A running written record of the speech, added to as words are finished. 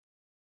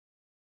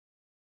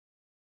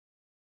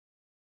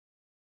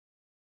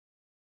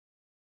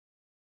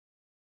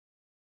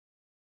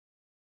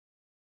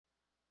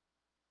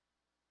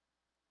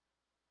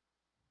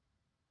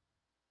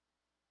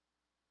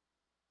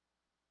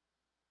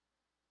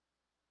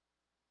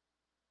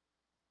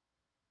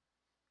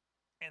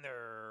And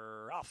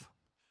they're off.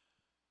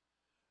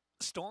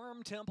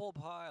 Storm Temple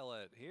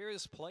Pilot.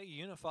 Here's Play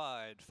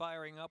Unified,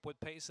 firing up with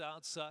pace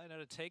outside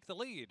and to take the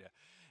lead.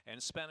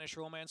 And Spanish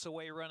Romance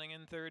away, running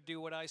in third. Do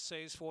What I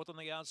Say is fourth on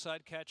the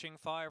outside. Catching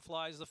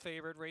Fireflies, the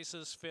favorite.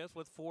 Races fifth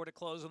with 4 to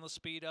close on the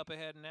speed. Up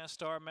ahead,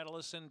 Nastar,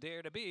 Medalist, and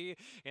Dare to Be.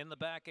 In the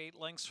back, 8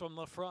 lengths from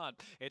the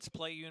front. It's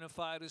Play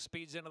Unified who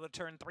speeds into the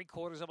turn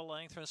 3/4 of a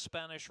length from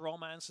Spanish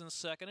Romance in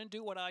second. And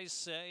Do What I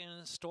Say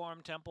and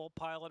Storm Temple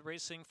Pilot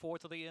racing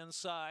fourth to the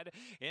inside.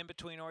 In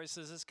between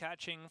horses is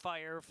Catching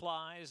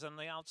Fireflies. On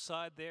the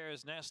outside there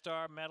is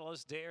Nastar,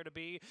 Medalist, Dare to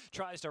Be.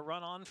 Tries to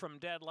run on from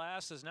dead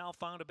last. Has now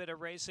found a bit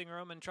of racing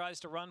room and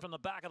tries to run from the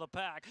back of the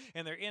pack.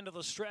 And they're into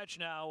the stretch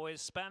now with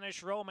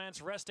Spanish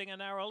Romance resting a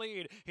narrow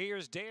lead.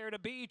 Here's Dare to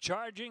Be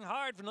charging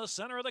hard from the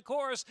center of the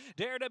course.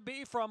 Dare to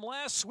Be from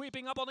last,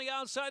 sweeping up on the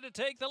outside to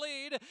take the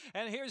lead.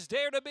 And here's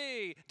Dare to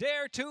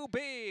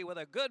Be with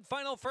a good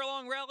final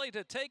furlong rally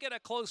to take it. A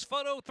close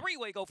photo.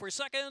 3-way go for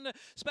second.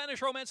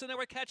 Spanish Romance, and they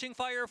were Catching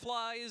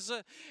Fireflies.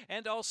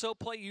 And also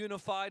Play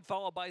Unified,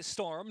 followed by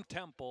Storm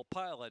Temple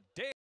Pilot.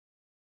 Dare